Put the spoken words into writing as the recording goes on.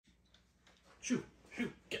Shoo,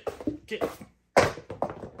 get.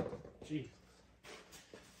 Jeez.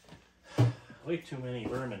 Way too many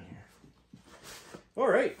vermin here.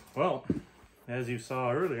 Alright, well, as you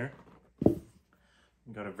saw earlier, we've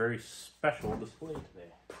got a very special display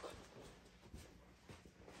today.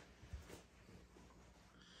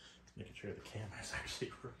 Making sure the camera's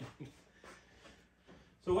actually running.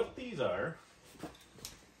 So what these are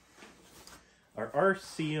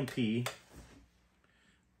RCMP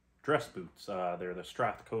dress boots. They're the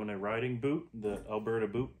Strathcona riding boot that Alberta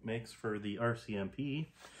Boot makes for the RCMP.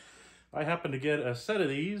 I happened to get a set of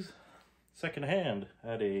these secondhand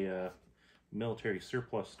at a military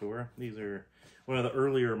surplus store. These are one of the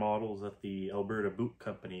earlier models that the Alberta Boot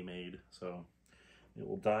Company made. So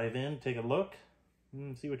we'll dive in, take a look,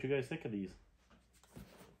 and see what you guys think of these.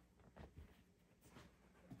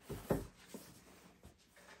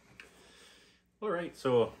 Alright,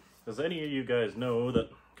 so as any of you guys know that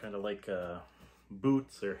kind of like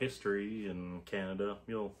boots or history in Canada,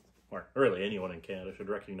 or really anyone in Canada should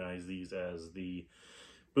recognize these as the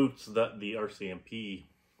boots that the RCMP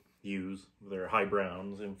use. They're high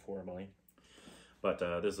browns informally, but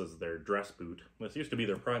this is their dress boot. This used to be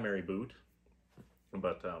their primary boot,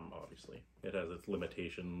 but obviously it has its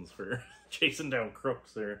limitations for chasing down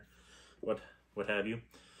crooks or what have you.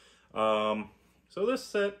 So this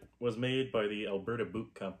set was made by the Alberta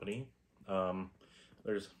Boot Company. I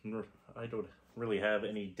don't really have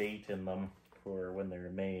any date in them for when they were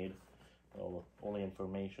made. Well, the only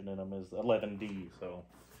information in them is 11D, so.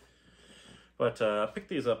 But I picked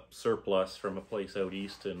these up surplus from a place out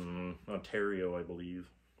east in Ontario, I believe,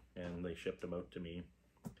 and they shipped them out to me.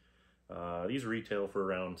 These retail for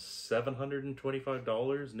around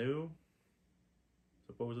 $725 new,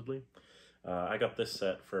 supposedly. I got this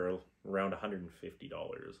set for around $150,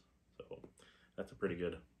 so that's a pretty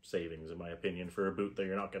good savings in my opinion for a boot that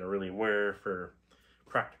you're not going to really wear for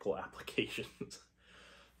practical applications.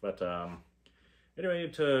 But anyway,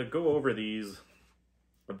 to go over these,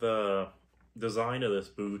 the design of this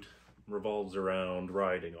boot revolves around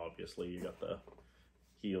riding. Obviously, you got the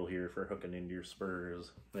heel here for hooking into your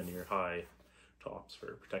spurs and your high tops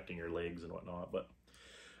for protecting your legs and whatnot. But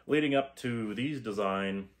leading up to these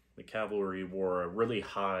design, the cavalry wore a really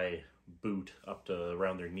high boot up to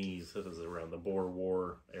around their knees. This is around the Boer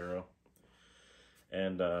War era.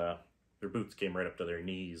 And their boots came right up to their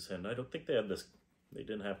knees. And I don't think they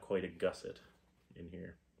didn't have quite a gusset in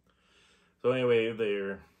here. So anyway,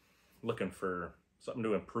 they're looking for something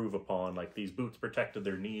to improve upon. Like, these boots protected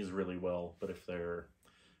their knees really well, but if they're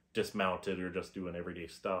dismounted or just doing everyday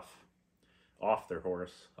stuff off their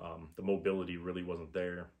horse, the mobility really wasn't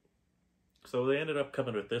there. So they ended up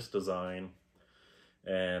coming with this design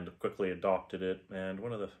and quickly adopted it. And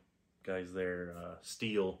one of the guys there,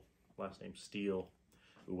 Steele, last name Steele,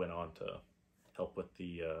 who went on to help with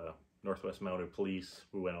the Northwest Mounted Police,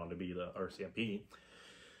 who went on to be the RCMP,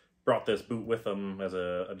 brought this boot with them as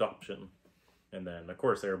a adoption. And then, of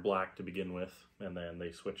course, they were black to begin with, and then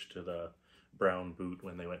they switched to the brown boot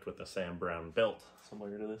when they went with the Sam Brown belt,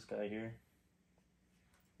 similar to this guy here,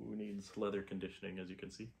 who needs leather conditioning, as you can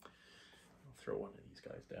see. I'll throw one of these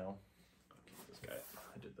guys down. I'll keep this guy.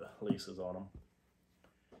 I did the laces on him.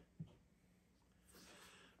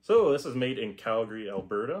 So this is made in Calgary,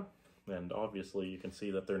 Alberta, and obviously you can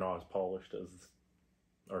see that they're not as polished as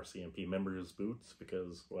RCMP members' boots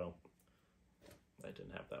because, well, I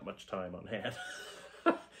didn't have that much time on hand.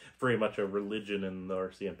 Pretty much a religion in the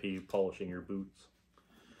RCMP, polishing your boots.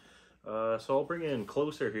 So I'll bring it in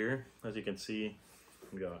closer here. As you can see,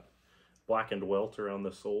 we got blackened welt around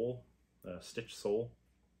the sole, stitched sole.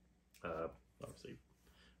 Obviously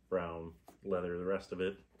brown leather, the rest of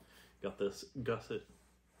it. Got this gusset,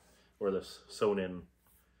 or this sewn in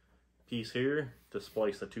piece here to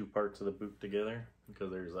splice the two parts of the boot together,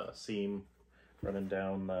 because there's a seam running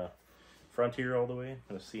down the front here all the way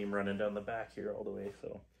and a seam running down the back here all the way.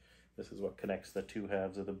 So this is what connects the two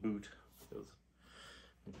halves of the boot, because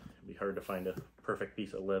it'd be hard to find a perfect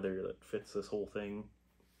piece of leather that fits this whole thing.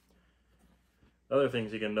 Other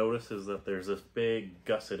things you can notice is that there's this big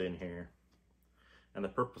gusset in here, and the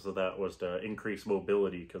purpose of that was to increase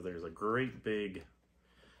mobility, because there's a great big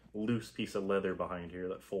loose piece of leather behind here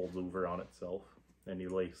that folds over on itself, and you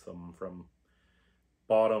lace them from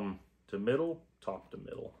bottom to middle, top to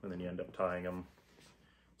middle, and then you end up tying them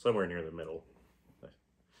somewhere near the middle.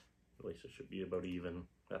 At least it should be about even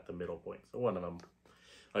at the middle point. So one of them,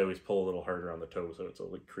 I always pull a little harder on the toe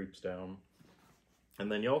so it creeps down.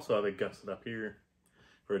 And then you also have a gusset up here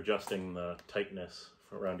for adjusting the tightness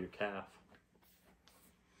around your calf.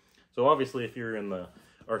 So obviously if you're in the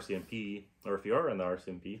RCMP, or if you are in the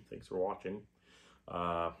RCMP, thanks for watching,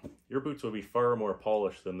 your boots would be far more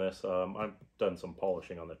polished than this. I've done some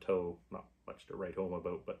polishing on the toe, not much to write home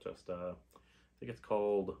about, but just I think it's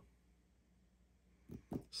called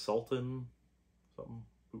Sultan something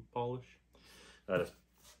boot polish. I just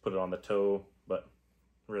put it on the toe, but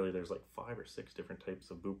really there's like 5 or 6 different types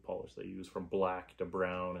of boot polish they use, from black to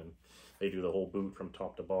brown, and they do the whole boot from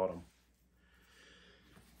top to bottom.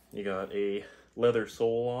 You got a leather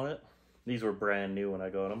sole on it. These were brand new when I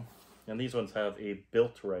got them, and these ones have a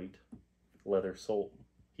built-right leather sole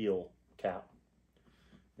heel cap.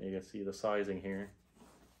 And you can see the sizing here.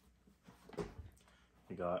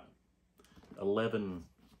 You got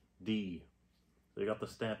 11D. So you got the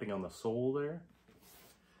stamping on the sole there.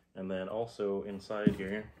 And then also inside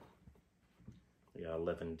here, you got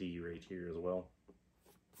 11D right here as well.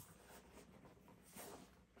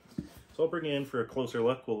 So I'll bring you in for a closer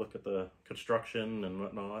look. We'll look at the construction and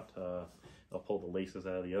whatnot. I'll pull the laces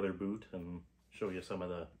out of the other boot and show you some of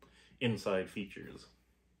the inside features.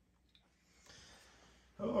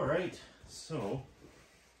 All right, so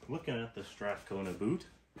looking at the Strathcona boot,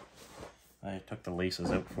 I took the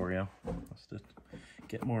laces out for you, just to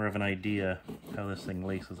get more of an idea how this thing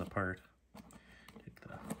laces apart. Take the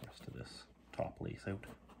rest of this top lace out.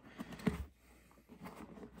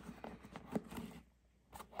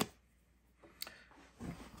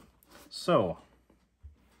 So,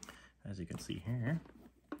 as you can see here,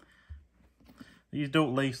 these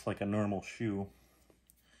don't lace like a normal shoe.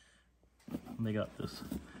 And they got this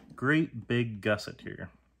great big gusset here.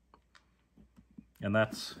 And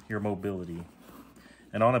that's your mobility.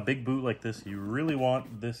 And on a big boot like this, you really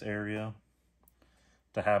want this area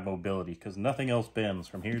to have mobility, because nothing else bends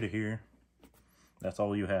from here to here. That's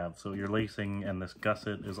all you have. So your lacing and this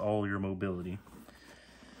gusset is all your mobility.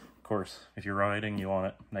 Of course, if you're riding, you want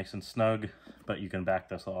it nice and snug, but you can back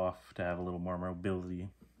this off to have a little more mobility.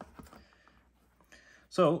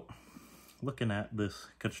 So, looking at this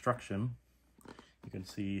construction, you can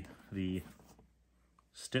see the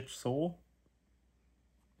stitch sole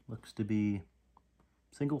looks to be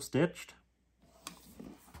single stitched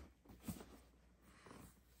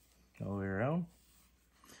all the way around.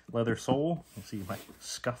 Leather sole, you see my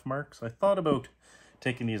scuff marks. I thought about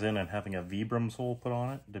taking these in and having a Vibram sole put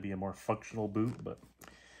on it to be a more functional boot, but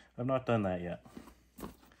I've not done that yet.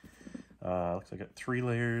 Looks like I got 3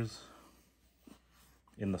 layers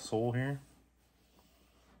in the sole here.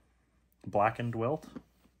 Blackened welt.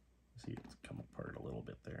 See, it's come apart a little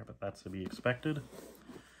bit there, but that's to be expected.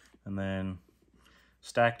 And then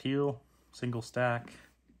stacked heel, single stack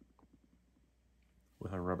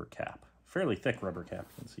with a rubber cap. Fairly thick rubber cap,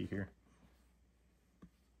 you can see here.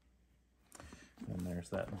 And there's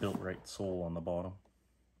that built-right sole on the bottom.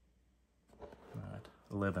 At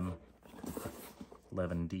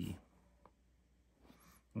 11D.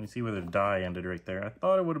 And you see where the dye ended right there. I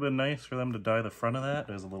thought it would have been nice for them to dye the front of that.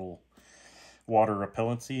 There's a little water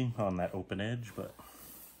repellency on that open edge, but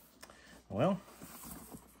well,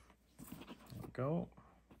 there we go.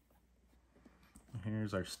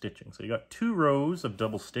 Here's our stitching. So you got 2 rows of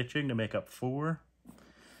double stitching to make up 4.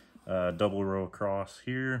 Double row across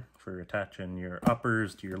here for attaching your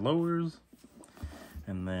uppers to your lowers,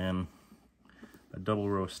 and then a double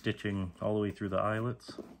row stitching all the way through the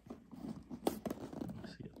eyelets.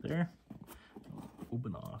 See it there?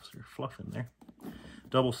 Open off, so there's fluff in there.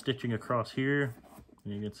 Double stitching across here,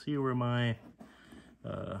 and you can see where my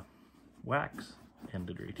wax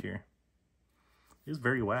ended right here. It's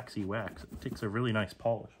very waxy wax. It takes a really nice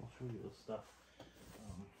polish. I'll show you this stuff.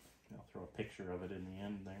 I'll throw a picture of it in the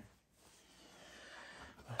end there.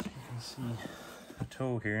 But you can see the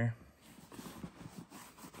toe here.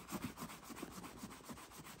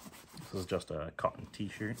 This is just a cotton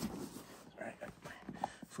t-shirt. Sorry, I got my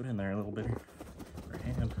foot in there a little bit. Or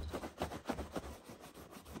hand.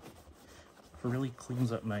 It really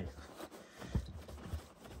cleans up nice.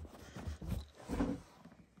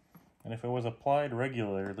 And if it was applied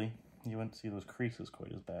regularly, you wouldn't see those creases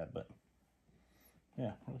quite as bad, but yeah,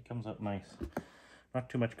 it really comes up nice. Not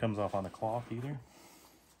too much comes off on the cloth either.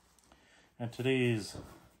 And today's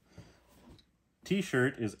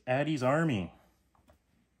t-shirt is Addie's Army.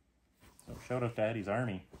 So shout out to Addie's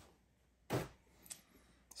Army.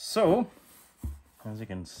 So, as you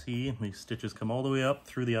can see, these stitches come all the way up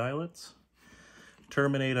through the eyelets,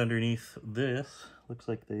 terminate underneath this. Looks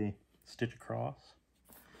like they stitch across,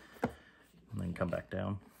 and then come back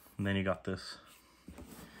down. And then you got this,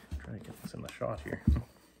 try to get this in the shot here,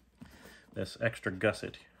 this extra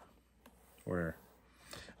gusset, where,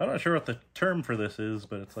 I'm not sure what the term for this is,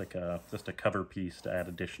 but it's like just a cover piece to add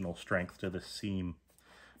additional strength to this seam,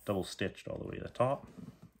 double stitched all the way to the top.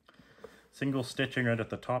 Single stitching right at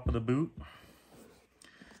the top of the boot.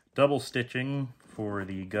 double stitching for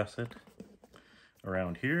the gusset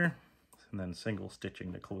around here, and then single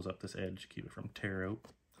stitching to close up this edge to keep it from tear out.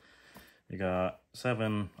 You got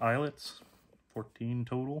 7 eyelets, 14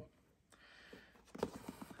 total.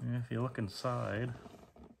 And if you look inside,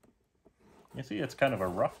 you see it's kind of a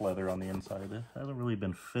rough leather on the inside. It hasn't really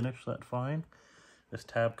been finished that fine. This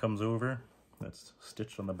tab comes over, that's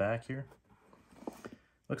stitched on the back here.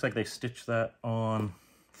 Looks like they stitched that on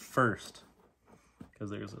first, because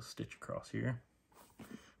there's a stitch across here,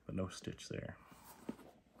 but no stitch there.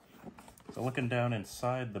 So looking down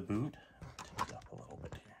inside the boot, take it up a little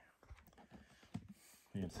bit here.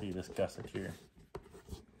 You can see this gusset here.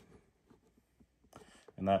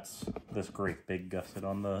 And that's this great big gusset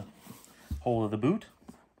on the hole of the boot.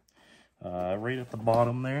 Right at the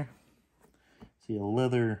bottom there, see a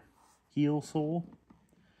leather heel sole.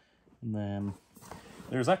 And then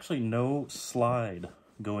there's actually no slide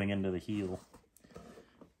going into the heel.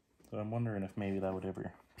 So I'm wondering if maybe that would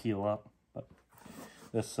ever peel up. But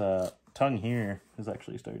this tongue here is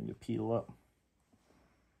actually starting to peel up,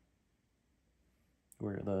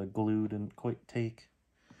 where the glue didn't quite take.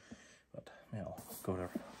 But yeah, I'll go to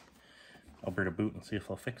Alberta Boot and see if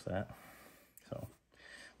they'll fix that. So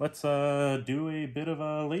let's do a bit of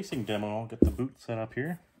a lacing demo. I'll get the boot set up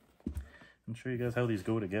here and show you guys how these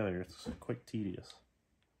go together. It's quite tedious.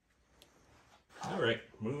 Alright,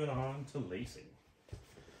 moving on to lacing.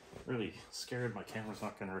 Really scared my camera's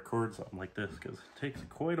not going to record something like this because it takes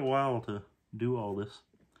quite a while to do all this.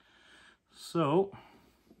 So,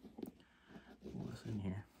 pull this in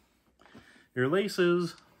here. Your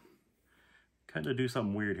laces kind of do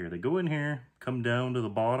something weird here. They go in here, come down to the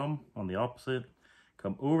bottom on the opposite,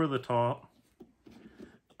 come over the top,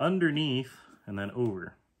 underneath, and then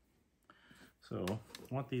over. So,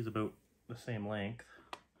 I want these about the same length.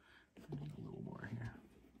 I need a little more here.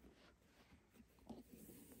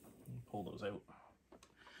 Pull those out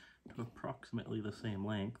to approximately the same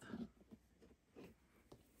length.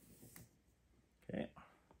 Okay.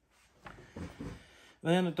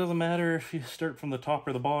 Then it doesn't matter if you start from the top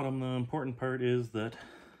or the bottom. The important part is that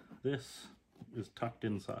this is tucked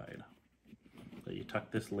inside. That you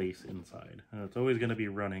tuck this lace inside. And it's always going to be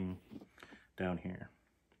running down here.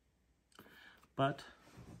 But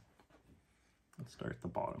let's start at the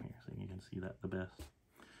bottom here so you can see that the best.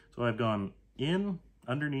 So I've gone in,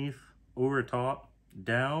 underneath, over top,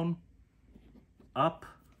 down, up,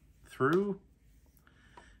 through.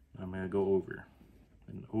 I'm going to go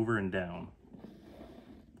over and down,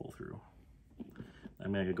 pull through.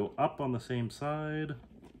 I'm going to go up on the same side,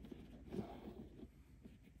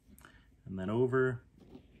 and then over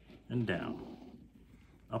and down.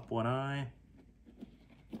 Up one eye,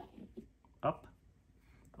 up,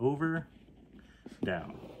 over,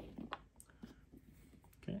 down.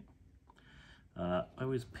 Okay. I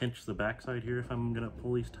always pinch the backside here if I'm going to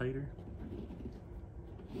pull these tighter.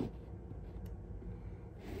 Okay.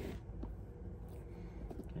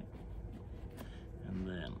 And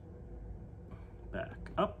then back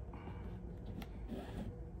up,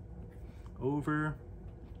 over,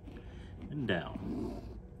 and down.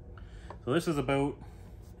 So this is about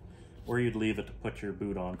where you'd leave it to put your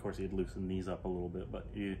boot on. Of course, you'd loosen these up a little bit, but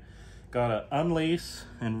you gotta unlace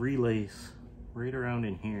and relace right around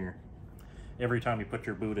in here every time you put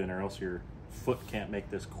your boot in, or else your foot can't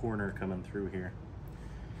make this corner coming through here.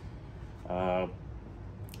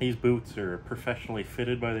 These boots are professionally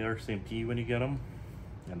fitted by the RCMP when you get them,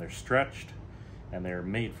 and they're stretched, and they're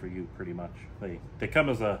made for you pretty much. They come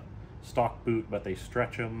as a stock boot, but they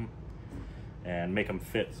stretch them and make them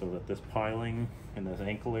fit so that this piling in this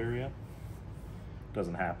ankle area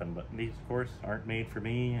doesn't happen. But these, of course, aren't made for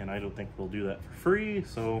me, and I don't think they'll do that for free,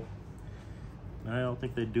 so I don't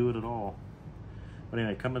think they'd do it at all. But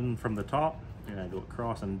anyway, coming from the top, and I go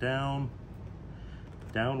across and down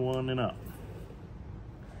one and up.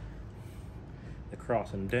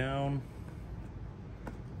 Across and down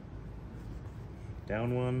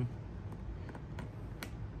one,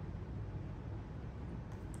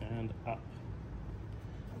 and up.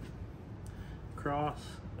 Across,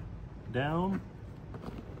 down,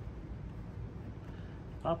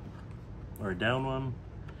 up, or down one,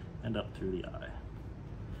 and up through the eye.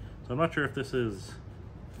 So I'm not sure if this is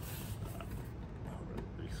at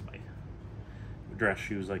least my dress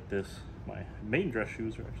shoes like this. My main dress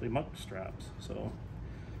shoes are actually monk straps, so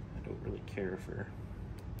I don't really care for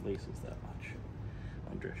laces that much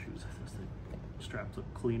on dress shoes. The straps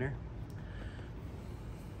look cleaner.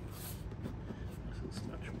 This is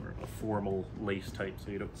much more of a formal lace type,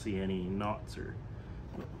 so you don't see any knots or...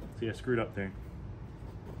 See, I screwed up there.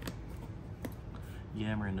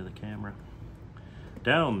 Yammer into the camera.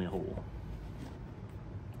 Down the hole.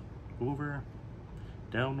 over,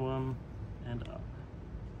 down one, and up.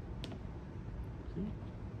 See?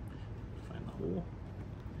 Find the hole.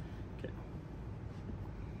 Okay.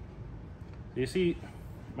 So you see,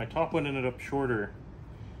 my top one ended up shorter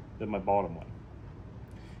than my bottom one,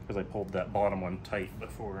 because I pulled that bottom one tight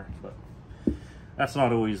before, but that's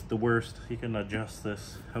not always the worst. You can adjust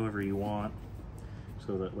this however you want,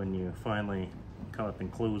 so that when you finally come up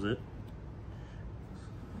and close it,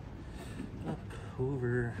 up,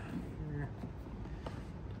 over, here,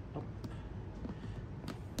 up.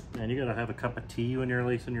 And you gotta have a cup of tea when you're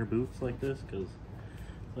lacing your boots like this, because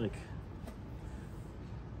it's like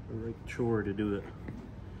a right chore to do it.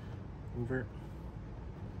 Over,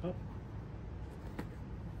 up.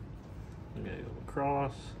 You gotta go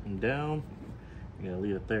across and down. You gotta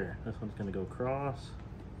leave it there. This one's gonna go across,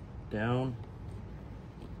 down,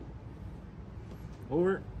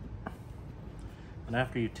 over. And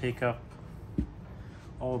after you take up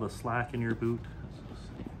all the slack in your boot,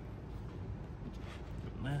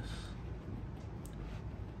 this,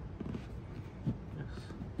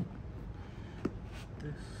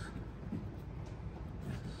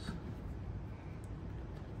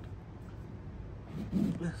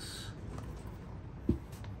 this,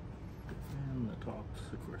 and the top's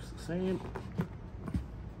of course the same.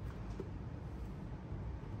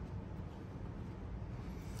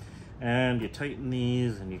 And you tighten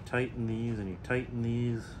these, and you tighten these, and you tighten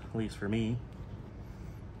these, at least for me.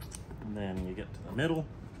 And then you get to the middle.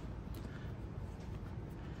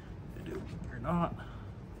 You do your knot,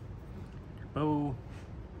 your bow.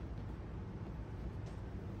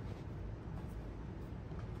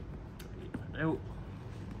 Tighten it out.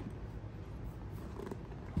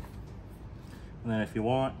 And then if you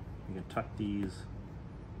want, you can tuck these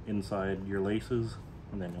inside your laces,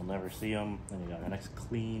 and then you'll never see them. Then you got a nice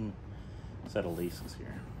clean set of laces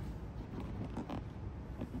here.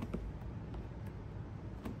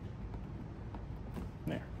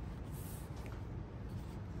 There.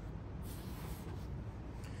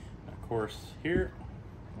 Of course, here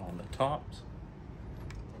on the tops,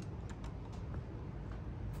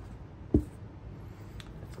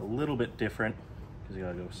 it's a little bit different because you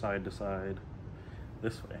gotta go side to side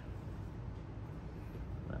this way.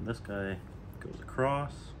 And this guy goes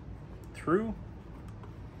across, through,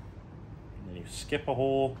 and then you skip a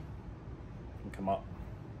hole and come up.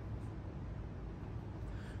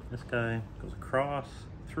 This guy goes across,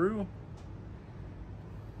 through,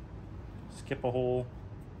 skip a hole,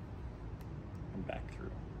 and back through.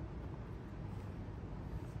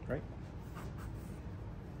 Right?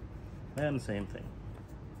 And same thing.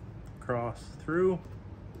 Cross, through,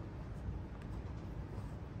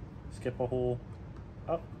 skip a hole,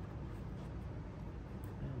 up,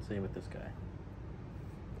 and same with this guy.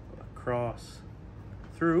 Across,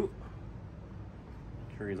 through,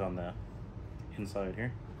 make sure he's on the inside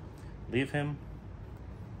here. Leave him,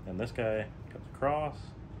 and this guy comes across,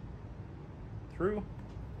 through,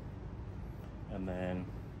 and then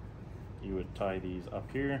you would tie these up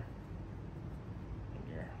here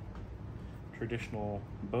in your traditional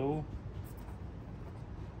bow.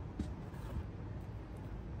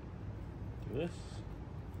 Do this,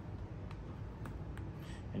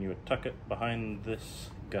 and you would tuck it behind this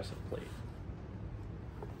gusset plate,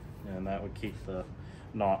 and that would keep the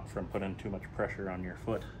knot from putting too much pressure on your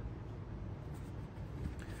foot.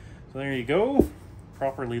 So there you go,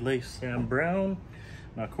 properly laced Sam Browne.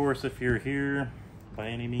 Now of course, if you're here by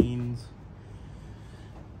any means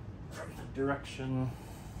from the direction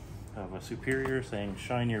of a superior saying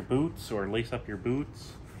shine your boots or lace up your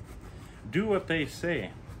boots, do what they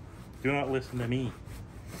say. Do not listen to me,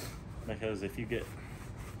 because if you get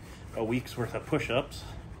a week's worth of push-ups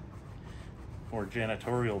or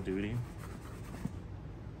janitorial duty,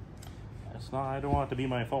 I don't want it to be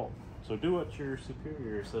my fault. So do what your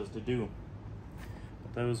superior says to do.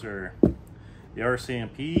 But those are the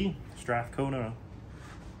RCMP Strathcona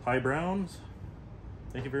High Browns.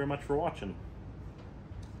 Thank you very much for watching.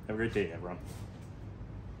 Have a great day, everyone.